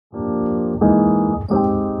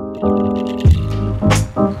One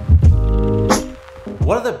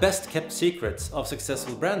of the best kept secrets of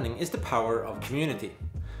successful branding is the power of community.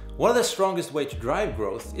 One of the strongest ways to drive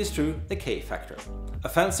growth is through the K factor, a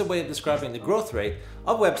fancy way of describing the growth rate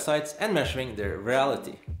of websites and measuring their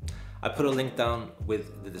virality. I put a link down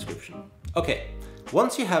with the description. Okay,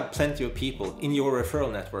 once you have plenty of people in your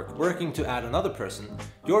referral network working to add another person,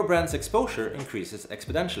 your brand's exposure increases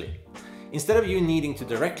exponentially. Instead of you needing to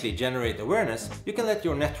directly generate awareness, you can let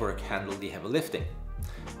your network handle the heavy lifting.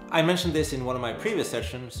 I mentioned this in one of my previous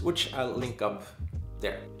sessions, which I'll link up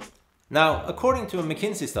there. Now, according to a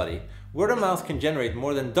McKinsey study, word of mouth can generate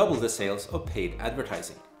more than double the sales of paid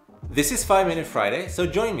advertising. This is 5 Minute Friday, so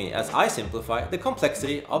join me as I simplify the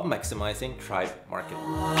complexity of maximizing tribe marketing.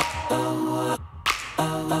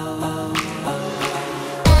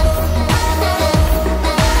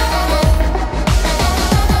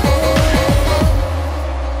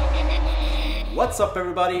 What's up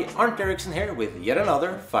everybody, Arnt Eriksen here with yet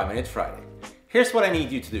another 5 Minute Friday. Here's what I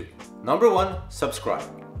need you to do. Number 1, subscribe.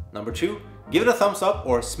 Number 2, give it a thumbs up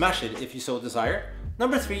or smash it if you so desire.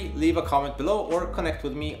 Number 3, leave a comment below or connect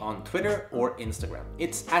with me on Twitter or Instagram.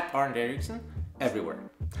 It's at Arnt Eriksen everywhere.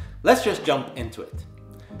 Let's just jump into it.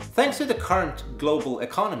 Thanks to the current global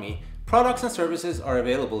economy, products and services are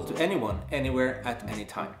available to anyone, anywhere, at any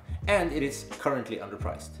time, and it is currently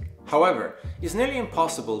underpriced. However, it's nearly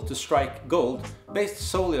impossible to strike gold based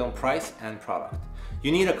solely on price and product.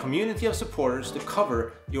 You need a community of supporters to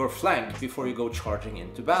cover your flank before you go charging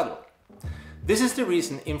into battle. This is the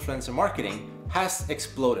reason influencer marketing has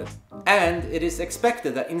exploded, and it is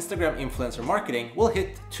expected that Instagram influencer marketing will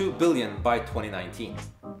hit 2 billion by 2019.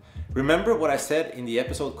 Remember what I said in the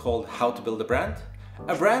episode called How to Build a Brand?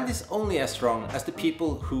 A brand is only as strong as the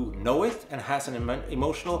people who know it and has an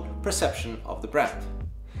emotional perception of the brand.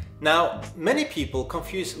 Now, many people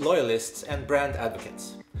confuse loyalists and brand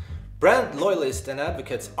advocates. Brand loyalists and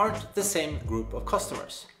advocates aren't the same group of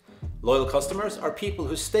customers. Loyal customers are people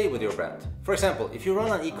who stay with your brand. For example, if you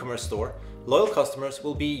run an e-commerce store, loyal customers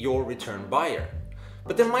will be your return buyer.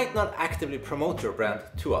 But they might not actively promote your brand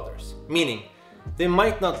to others, meaning they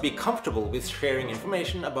might not be comfortable with sharing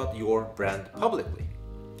information about your brand publicly.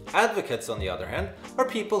 Advocates, on the other hand, are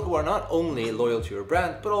people who are not only loyal to your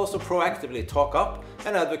brand, but also proactively talk up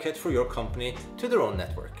and advocate for your company to their own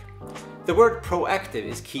network. The word proactive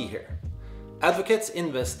is key here. Advocates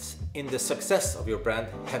invest in the success of your brand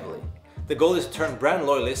heavily. The goal is to turn brand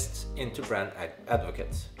loyalists into brand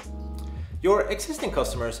advocates. Your existing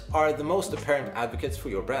customers are the most apparent advocates for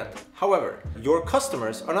your brand. However, your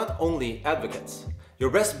customers are not only advocates. Your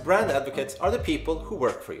best brand advocates are the people who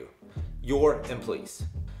work for you, your employees.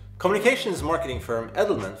 Communications marketing firm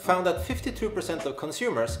Edelman found that 52% of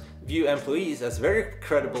consumers view employees as very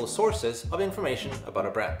credible sources of information about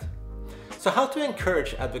a brand. So how to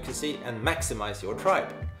encourage advocacy and maximize your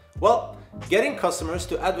tribe? Well, getting customers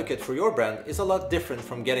to advocate for your brand is a lot different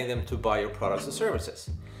from getting them to buy your products or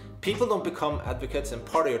services. People don't become advocates and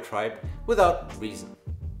part of your tribe without reason.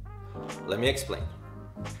 Let me explain.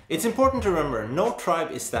 It's important to remember no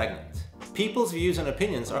tribe is stagnant. People's views and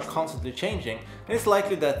opinions are constantly changing, and it's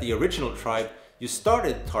likely that the original tribe you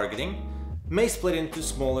started targeting may split into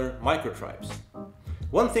smaller micro-tribes.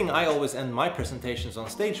 One thing I always end my presentations on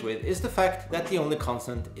stage with is the fact that the only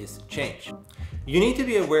constant is change. You need to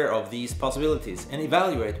be aware of these possibilities and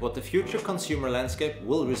evaluate what the future consumer landscape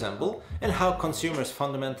will resemble and how consumers'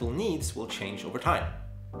 fundamental needs will change over time.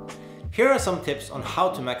 Here are some tips on how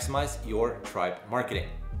to maximize your tribe marketing.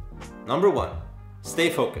 Number 1. Stay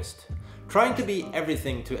focused. Trying to be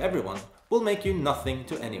everything to everyone will make you nothing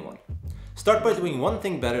to anyone. Start by doing one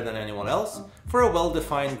thing better than anyone else for a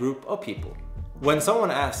well-defined group of people. When someone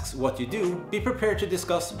asks what you do, be prepared to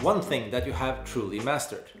discuss one thing that you have truly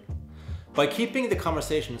mastered. By keeping the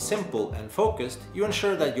conversation simple and focused, you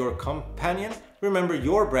ensure that your companion remembers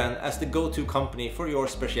your brand as the go-to company for your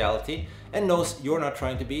specialty and knows you're not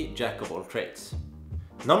trying to be jack of all trades.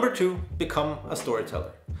 Number 2, become a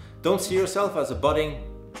storyteller. Don't see yourself as a budding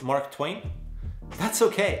Mark Twain? That's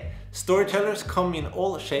okay. Storytellers come in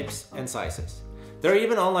all shapes and sizes. There are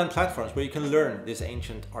even online platforms where you can learn this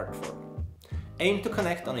ancient art form. Aim to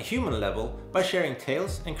connect on a human level by sharing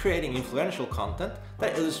tales and creating influential content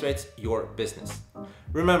that illustrates your business.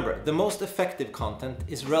 Remember, the most effective content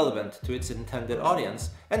is relevant to its intended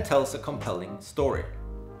audience and tells a compelling story.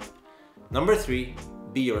 Number 3,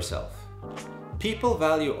 be yourself. People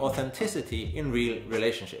value authenticity in real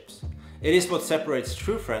relationships. It is what separates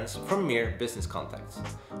true friends from mere business contacts.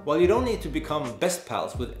 While you don't need to become best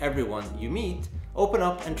pals with everyone you meet, open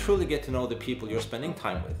up and truly get to know the people you're spending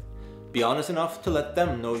time with. Be honest enough to let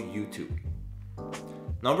them know you too.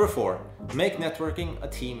 Number 4, make networking a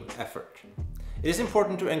team effort. It is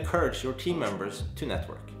important to encourage your team members to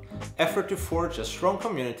network. Effort to forge a strong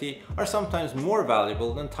community are sometimes more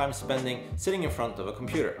valuable than time spending sitting in front of a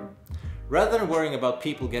computer. Rather than worrying about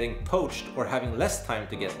people getting poached or having less time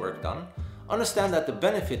to get work done, understand that the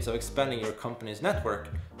benefits of expanding your company's network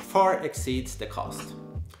far exceeds the cost.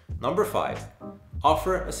 Number 5,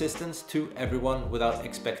 offer assistance to everyone without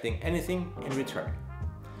expecting anything in return.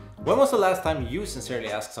 When was the last time you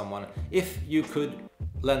sincerely asked someone if you could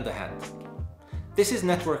lend a hand? This is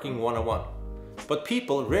networking 101, but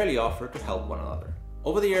people rarely offer to help one another.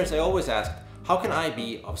 Over the years, I always asked, how can I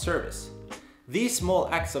be of service? These small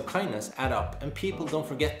acts of kindness add up, and people don't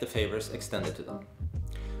forget the favors extended to them.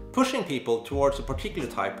 Pushing people towards a particular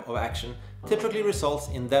type of action typically results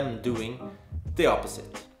in them doing the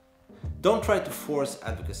opposite. Don't try to force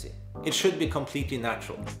advocacy. It should be completely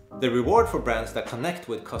natural. The reward for brands that connect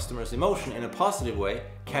with customers' emotion in a positive way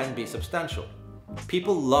can be substantial.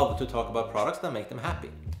 People love to talk about products that make them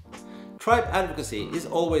happy. Tribe advocacy is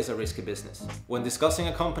always a risky business. When discussing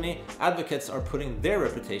a company, advocates are putting their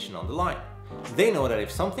reputation on the line. They know that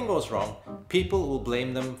if something goes wrong, people will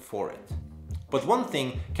blame them for it. But one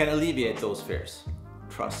thing can alleviate those fears: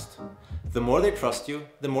 trust. The more they trust you,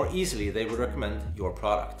 the more easily they will recommend your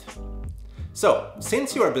product. So,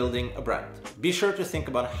 since you are building a brand, be sure to think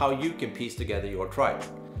about how you can piece together your tribe.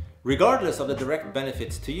 Regardless of the direct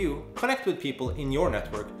benefits to you, connect with people in your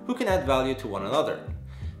network who can add value to one another.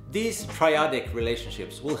 These triadic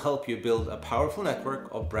relationships will help you build a powerful network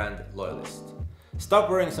of brand loyalists. Stop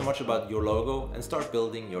worrying so much about your logo and start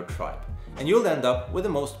building your tribe, and you'll end up with the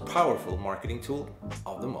most powerful marketing tool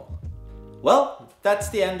of them all. Well, that's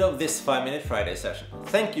the end of this 5-Minute Friday session.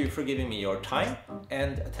 Thank you for giving me your time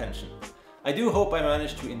and attention. I do hope I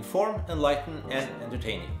managed to inform, enlighten, and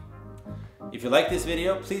entertain you. If you like this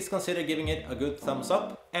video, please consider giving it a good thumbs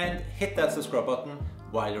up and hit that subscribe button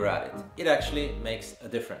while you're at it. It actually makes a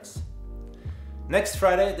difference. Next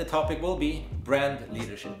Friday, the topic will be brand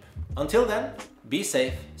leadership. Until then, be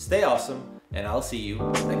safe, stay awesome, and I'll see you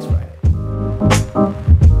next Friday.